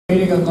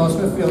Meeting of North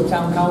Smithfield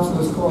Town Council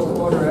is called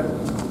to order at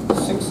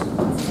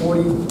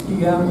 6:40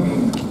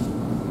 p.m.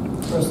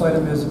 First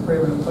item is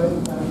prayer and pledge.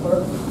 Madam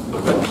Clerk.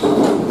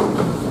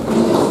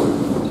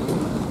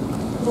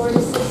 Lord,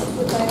 assist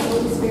with thy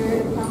Holy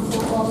Spirit and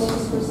counsel all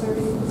those who are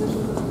serving in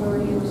positions of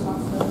authority and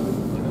responsibility.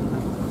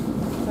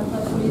 I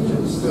pledge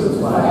allegiance to the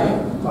flag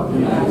of the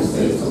United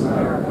States of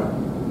America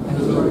and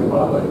to the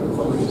republic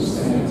for which it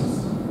stands,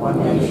 one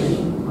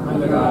nation,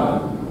 under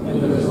God,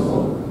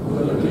 indivisible,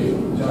 with liberty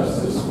and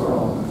justice for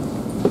all.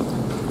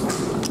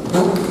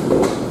 Call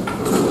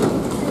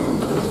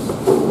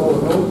the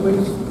roll,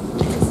 please.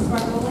 Mrs.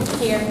 Margolis?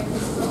 Here.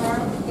 Mrs.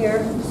 O'Hara? Here.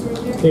 Mr.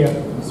 Rozier? Here.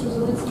 Mr.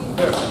 Zielinski?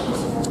 Here.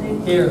 Mr. Heffernan?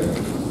 Here.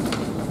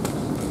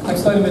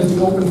 Next item is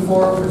the open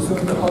forum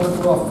pursuant to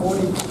Public Law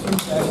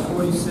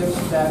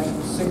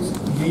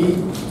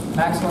 42-46-6D,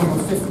 maximum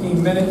of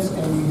 15 minutes,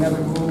 and we have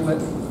a rule that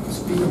the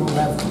speaker will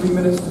have 3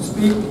 minutes to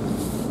speak.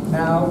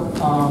 Now,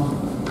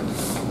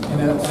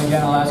 and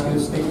again, I'll ask you to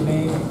state your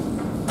name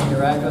and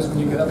your address when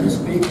you get up to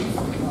speak.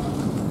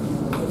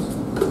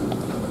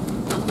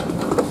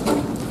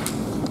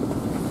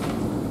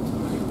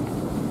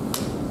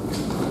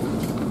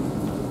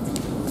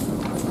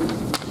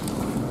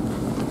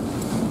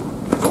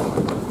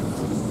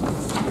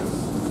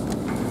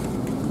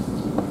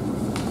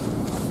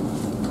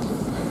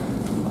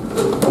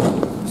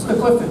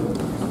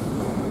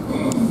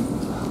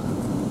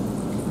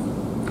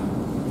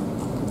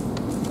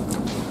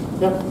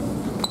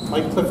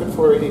 Mike Clifford,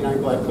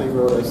 489 Black Plain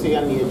Road. I see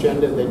on the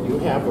agenda that you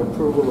have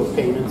approval of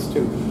payments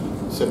to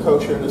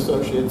Sakosha and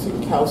Associates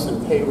and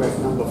Calson pay rec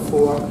number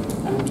 4.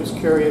 And I'm just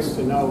curious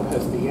to know,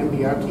 has the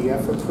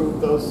MBRTF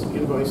approved those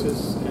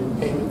invoices and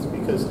payments?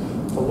 Because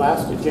the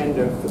last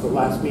agenda for the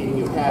last meeting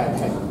you had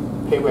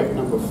pay rec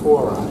number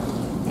 4 on it,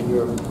 and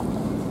you're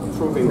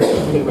approving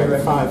pay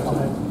rec 5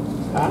 tonight.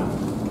 Huh?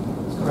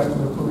 That's correct.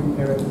 We're approving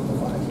pay rec number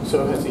 5.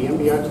 So has the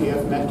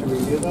MBRTF met to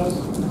review those?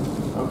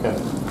 Okay.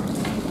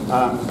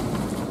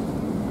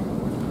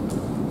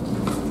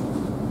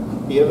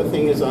 The other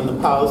thing is on the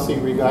policy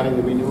regarding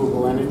the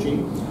renewable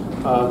energy.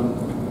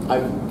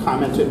 I've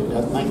commented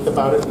at length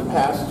about it in the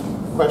past,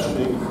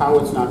 questioning how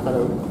it's not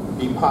going to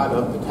be part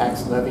of the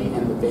tax levy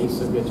and the base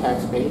of your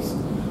tax base.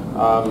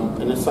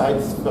 And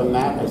aside from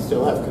that, I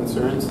still have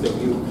concerns that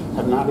you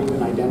have not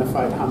even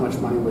identified how much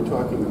money we're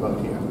talking about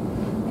here.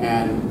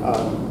 And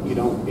you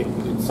know,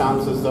 it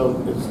sounds as though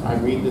I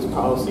read this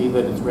policy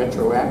that it's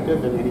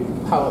retroactive, and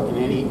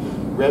any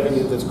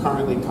revenue that's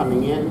currently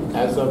coming in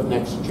as of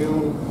next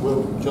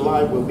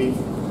July will be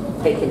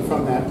taken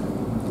from that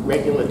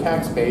regular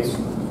tax base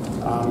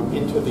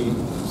into the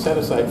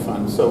set-aside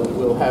fund. So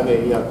we'll have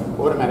a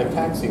automatic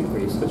tax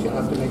increase because you'll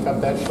have to make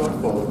up that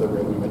shortfall of the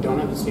revenue. I don't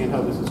understand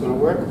how this is going to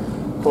work.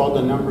 Called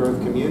a number of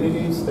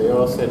communities. They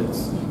all said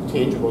it's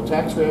tangible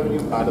tax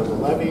revenue, part of the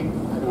levy.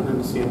 I don't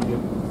understand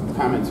your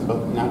comments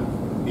about not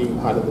being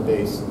part of the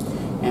base.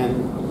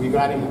 And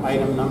regarding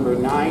item number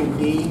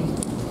 9B,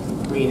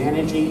 green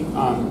energy,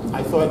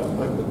 I thought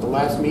like at the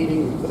last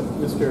meeting that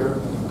Mr.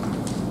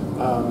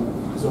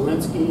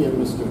 Zielinski and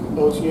Mr.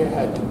 Ozier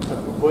had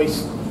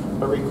voiced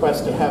a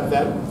request to have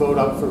that vote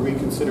up for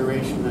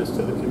reconsideration as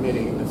to the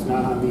committee. It's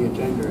not on the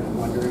agenda, and I'm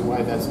wondering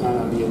why that's not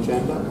on the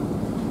agenda.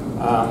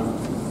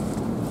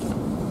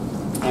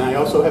 And I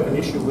also have an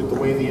issue with the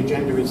way the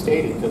agenda is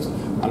stated, because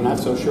I'm not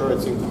so sure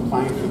it's in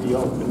compliance with the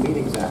Open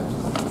Meetings Act.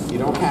 You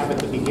don't have at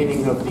the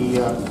beginning of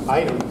the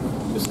item,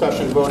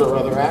 discussion, vote, or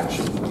other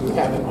action. You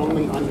have it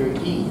only under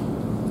E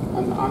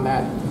on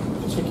that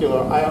particular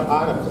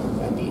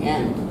article at the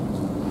end.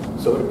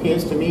 So it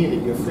appears to me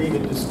that you're free to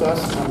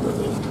discuss under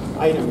the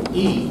item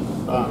E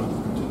to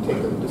take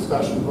a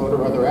discussion, vote,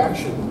 or other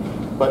action,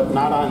 but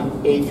not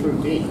on A through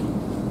D.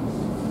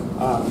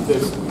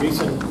 There's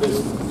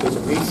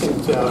a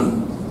recent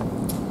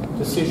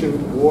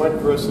decision, Ward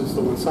versus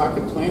the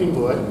Woonsocket Planning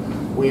Board,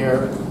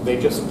 where they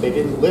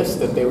didn't list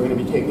that they were going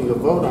to be taking a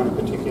vote on a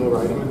particular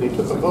item, and they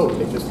took a vote.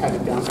 They just had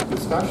it down for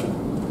discussion.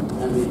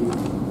 And the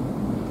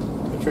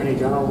Attorney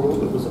General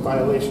ruled it was a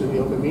violation of the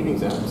Open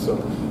Meetings Act. So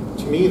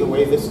to me, the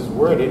way this is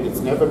worded, it's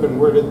never been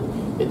worded.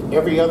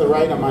 Every other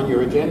item on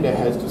your agenda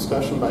has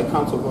discussion by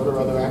council, vote, or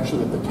other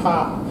action at the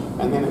top,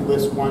 and then it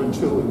lists 1,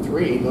 2, and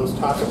 3, those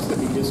topics to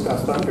be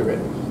discussed under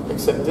it,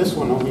 except this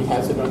one only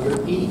has it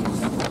under E.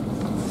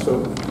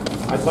 So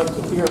I'd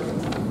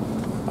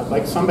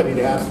like somebody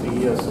to ask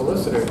the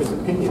solicitor his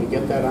opinion and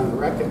get that on the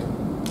record.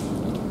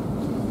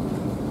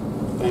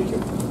 Thank you.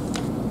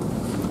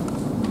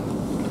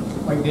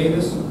 Mike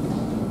Davis.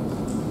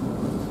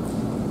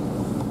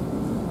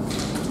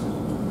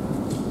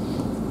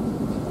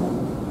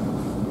 Mike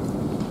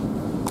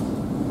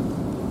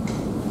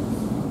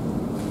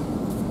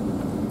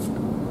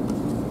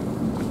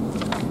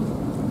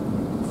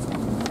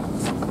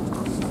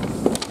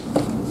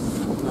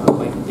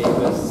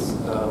Davis,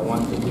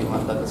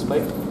 151 Douglas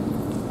Pike.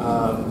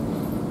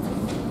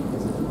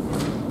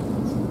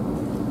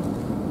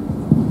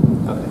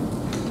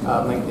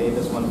 Mike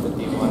Davis,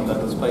 151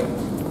 Douglas Pike.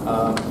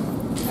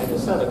 I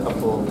just had a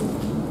couple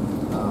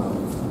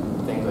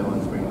things I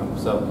wanted to bring up.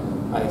 So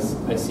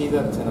I see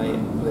that tonight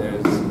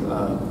there's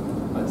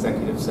an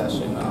executive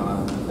session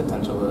on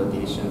potential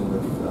litigation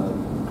with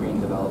green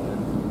development.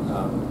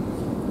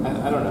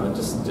 I don't know, it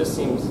just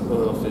seems a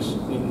little fishy,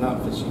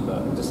 not fishy,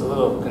 but just a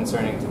little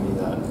concerning to me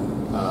that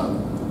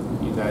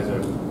you guys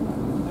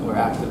we're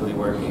actively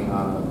working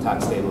on a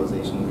tax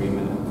stabilization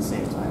agreement at the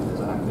same time there's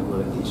active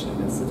litigation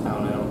against the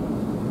town.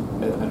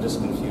 I'm just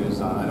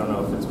confused on, I don't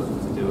know if it's to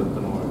do with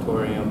the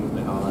moratorium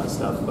and all that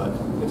stuff, but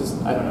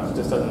I don't know, it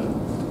just doesn't,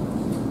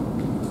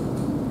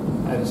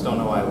 I just don't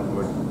know why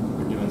we're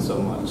doing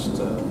so much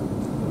to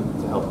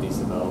help these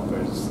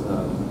developers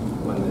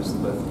when there's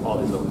with all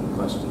these open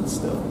questions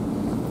still.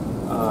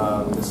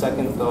 The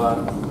second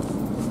thought,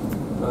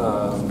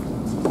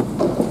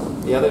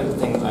 the other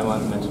thing I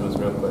wanted to mention was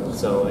real quick.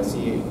 So I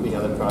see the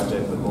other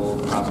project, the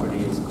gold property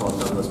is called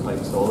Douglas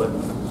Pike Solar.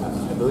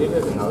 I believe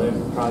there's another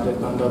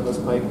project on Douglas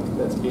Pike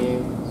that's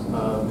being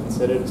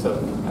considered. So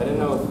I didn't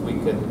know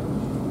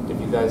if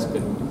you guys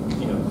could,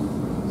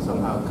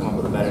 somehow come up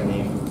with a better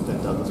name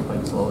than Douglas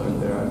Pike Solar.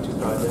 There are two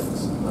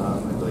projects.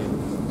 I believe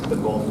the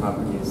gold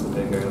property is the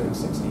bigger, like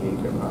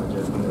 60-acre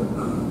project.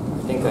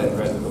 I think I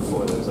read it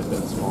before. There was like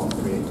a small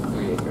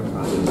 3-acre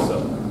project. So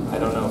I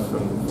don't know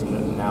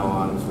from now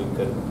on if we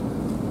could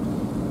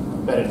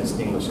better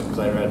distinguish it, because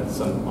I read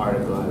some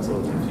article and I was a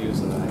little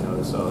confused, and then I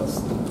noticed, it's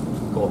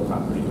gold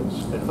property,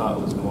 which I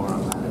thought was more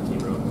on Manatee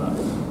Road, but I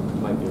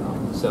might be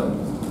wrong. So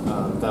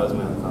that was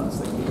my other thoughts.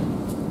 Thank you.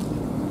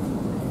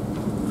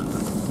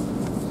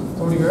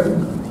 Tony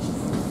Gurdon?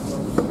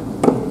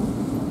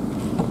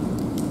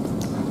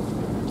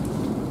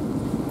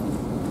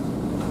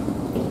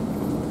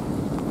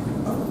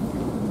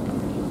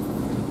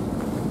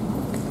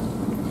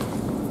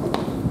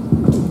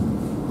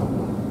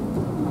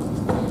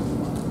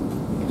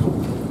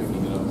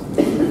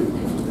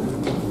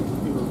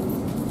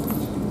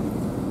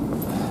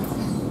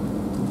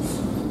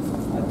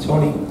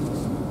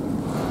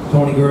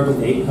 Tony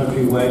Gurdon, 8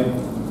 Country Way.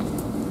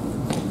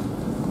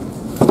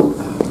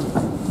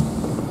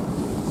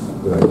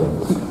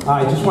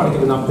 I just want to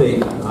give an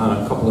update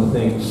on a couple of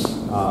things,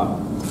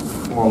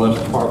 more or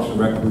less Parks and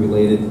Rec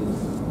related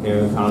here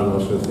in the town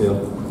of Smithfield.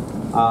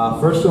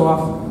 First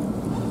off,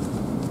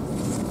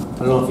 I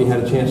don't know if you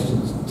had a chance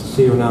to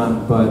see or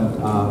not, but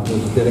there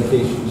was a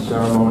dedication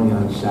ceremony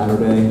on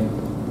Saturday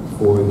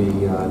for the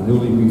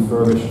newly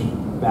refurbished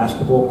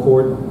basketball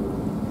court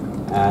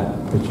at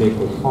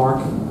Pacheco Park.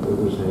 It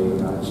was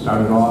it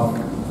started off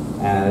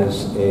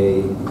as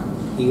a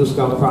Eagle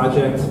Scout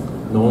project.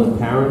 Nolan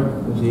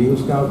Parent was the Eagle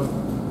Scout,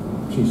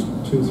 she's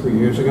 2-3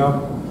 years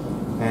ago.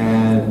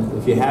 And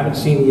if you haven't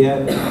seen it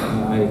yet,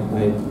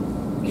 I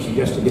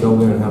suggest you get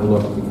over there and have a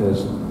look,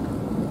 because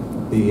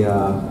the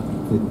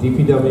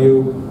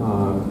DPW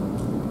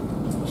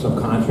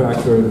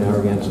subcontractor,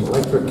 Narragansett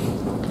Electric,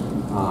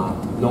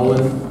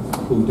 Nolan,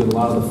 who did a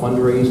lot of the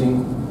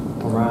fundraising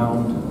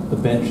around the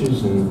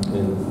benches and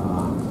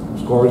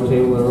storage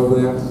table that are over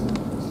there,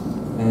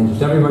 and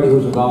just everybody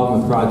who's involved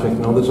in the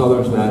project. There's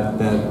others that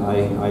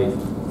I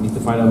need to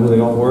find out who they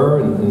all were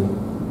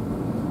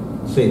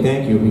and say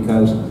thank you,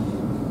 because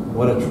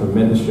what a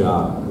tremendous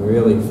job.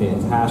 Really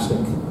fantastic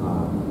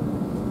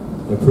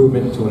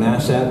improvement to an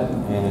asset,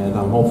 and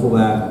I'm hopeful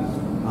that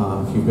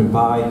if you've been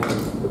by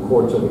the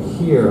courts over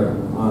here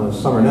on a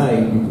summer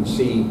night, you can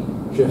see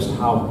just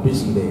how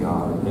busy they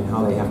are and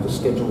how they have to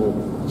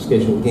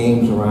schedule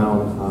games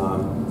around.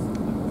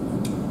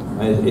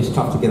 It's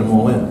tough to get them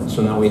all in.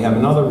 So now we have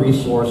another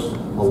resource,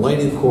 a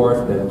lighted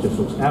court that just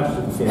looks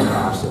absolutely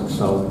fantastic.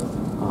 So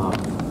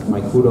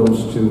my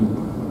kudos to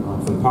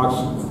from Parks,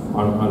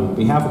 on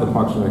behalf of the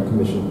Parks and Rec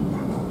Commission,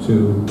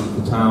 to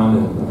the town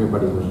and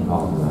everybody who's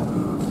involved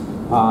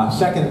in that.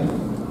 Second,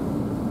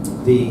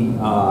 the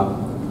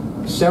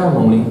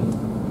ceremony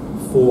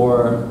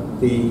for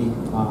the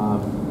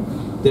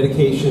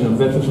dedication of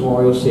Veterans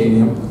Memorial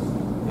Stadium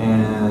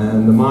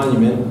and the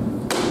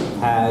monument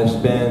has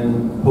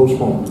been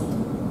postponed.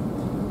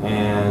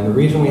 And the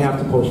reason we have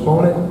to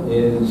postpone it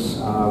is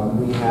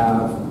we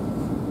have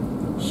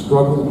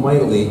struggled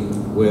mightily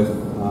with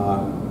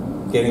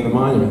getting the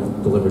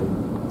monument delivered,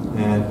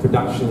 and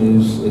production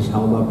is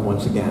held up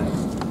once again.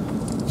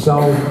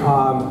 So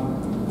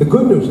the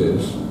good news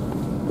is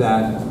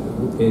that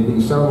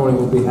the ceremony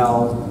will be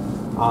held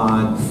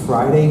on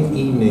Friday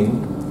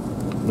evening,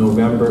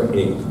 November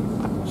 8th.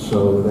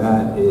 So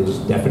that is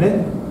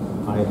definite.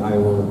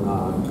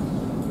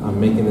 I'm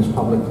making this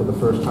public for the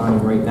first time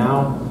right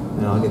now,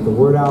 and I'll get the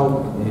word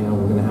out, and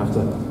we're going to have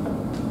to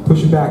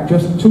push it back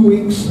just 2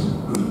 weeks,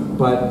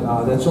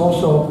 but that's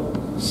also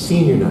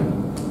senior night.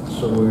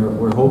 So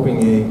we're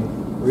hoping a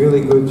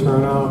really good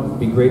turnout. It'd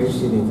be great to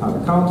see the entire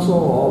council,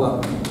 all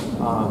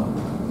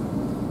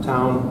the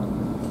town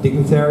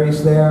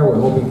dignitaries there. We're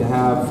hoping to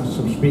have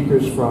some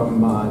speakers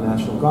from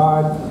National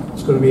Guard.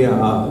 It's going to be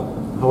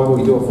however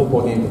we do a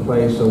football game to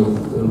play, so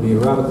it'll be a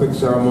rather quick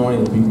ceremony.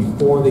 It'll be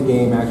before the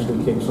game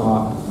actually kicks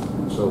off.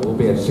 So we'll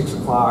be at 6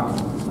 o'clock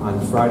on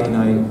Friday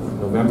night,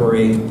 November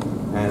 8th,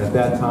 and at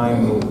that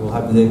time we'll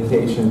have the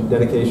dedication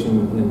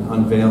and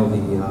unveil the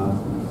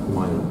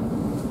monument.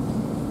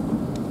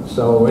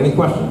 So, any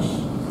questions?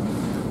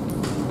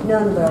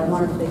 None, but I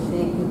want to say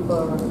thank you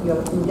for your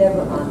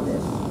endeavor on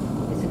this.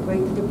 It's a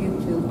great tribute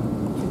to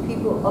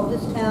people of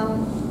this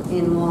town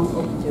and long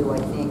overdue. I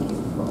thank you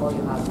for all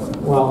your hard work.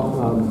 Well,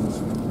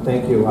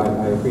 thank you.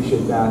 I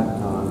appreciate that.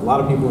 A lot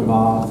of people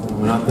involved, and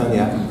we're not done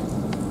yet.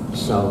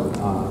 So,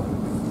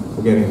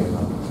 we're getting there.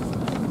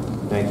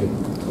 Thank you.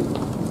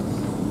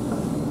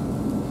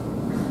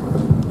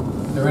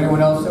 Is there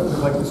anyone else that would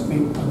like to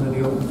speak under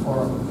the open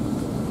forum?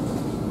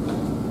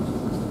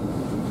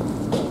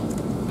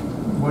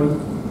 Woody?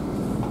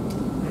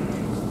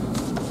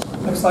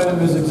 Next item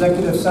is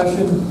executive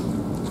session.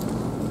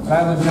 Rhode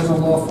Island General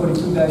Law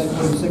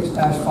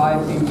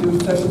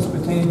 42-46-5A2, sessions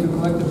pertaining to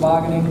collective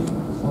bargaining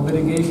or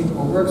litigation,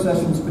 or work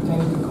sessions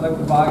pertaining to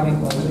collective bargaining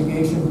or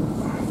litigation.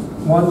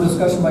 1,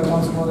 discussion by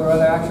council or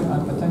other action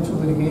on potential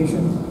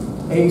litigation.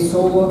 A,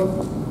 solar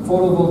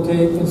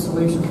photovoltaic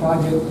installation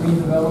project, Green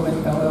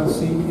Development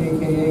LLC,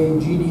 aka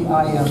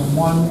GDIM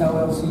 1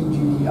 LLC,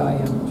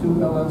 GDIM 2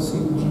 LLC,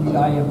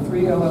 GDIM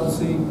 3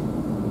 LLC,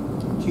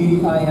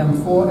 GDIM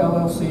 4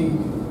 LLC,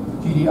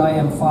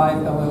 GDIM 5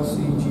 LLC,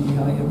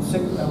 GDIM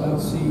 6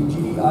 LLC,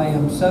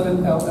 GDIM 7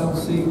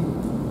 LLC,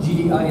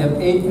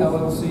 GDIM 8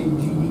 LLC,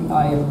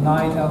 GDIM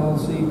 9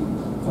 LLC,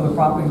 for the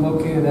property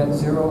located at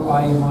 0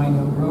 I Mine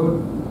Hill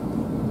Road.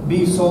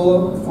 B,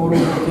 solar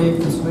photovoltaic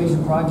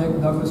installation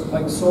project, Douglas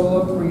Pike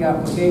Solar,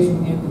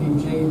 pre-application,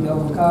 Anthony J.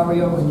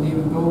 DelVacario and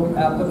David Gold,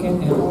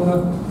 applicant and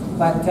owner,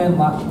 Plat 10,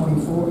 Lot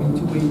 24 and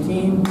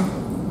 218.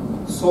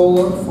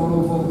 Solar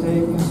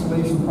photovoltaic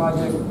installation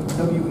project,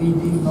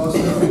 WED North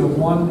Smithfield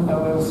 1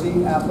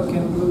 LLC,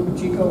 applicant Luke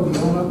Pacheco, the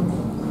owner,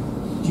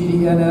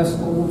 GDNS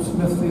Old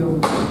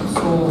Smithfield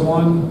Solar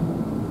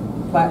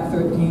 1, Plat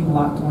 13,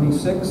 Lot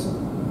 26.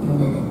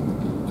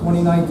 And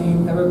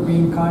 2019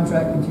 Evergreen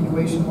Contract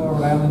Continuation Law,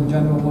 Rhode Island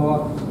General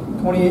Law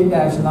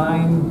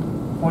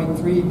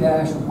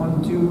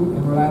 28-9.3-12,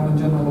 and Rhode Island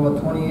General Law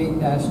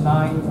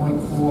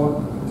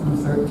 28-9.4 through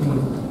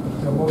 13.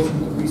 A motion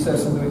to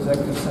recess into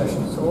executive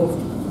session. So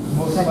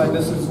motion by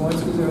Mrs.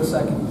 Zelinski, is there a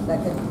second?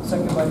 Second.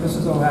 Second by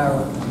Mrs.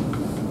 O'Hara.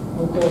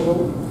 Roll call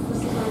vote.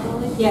 Mrs.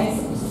 Margoli? Yes.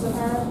 Mrs.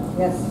 O'Hara?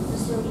 Yes.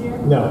 Mr. Rozier?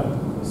 No.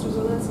 Mr.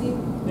 Zelinski?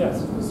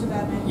 Yes. Mr.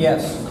 Batman?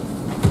 Yes.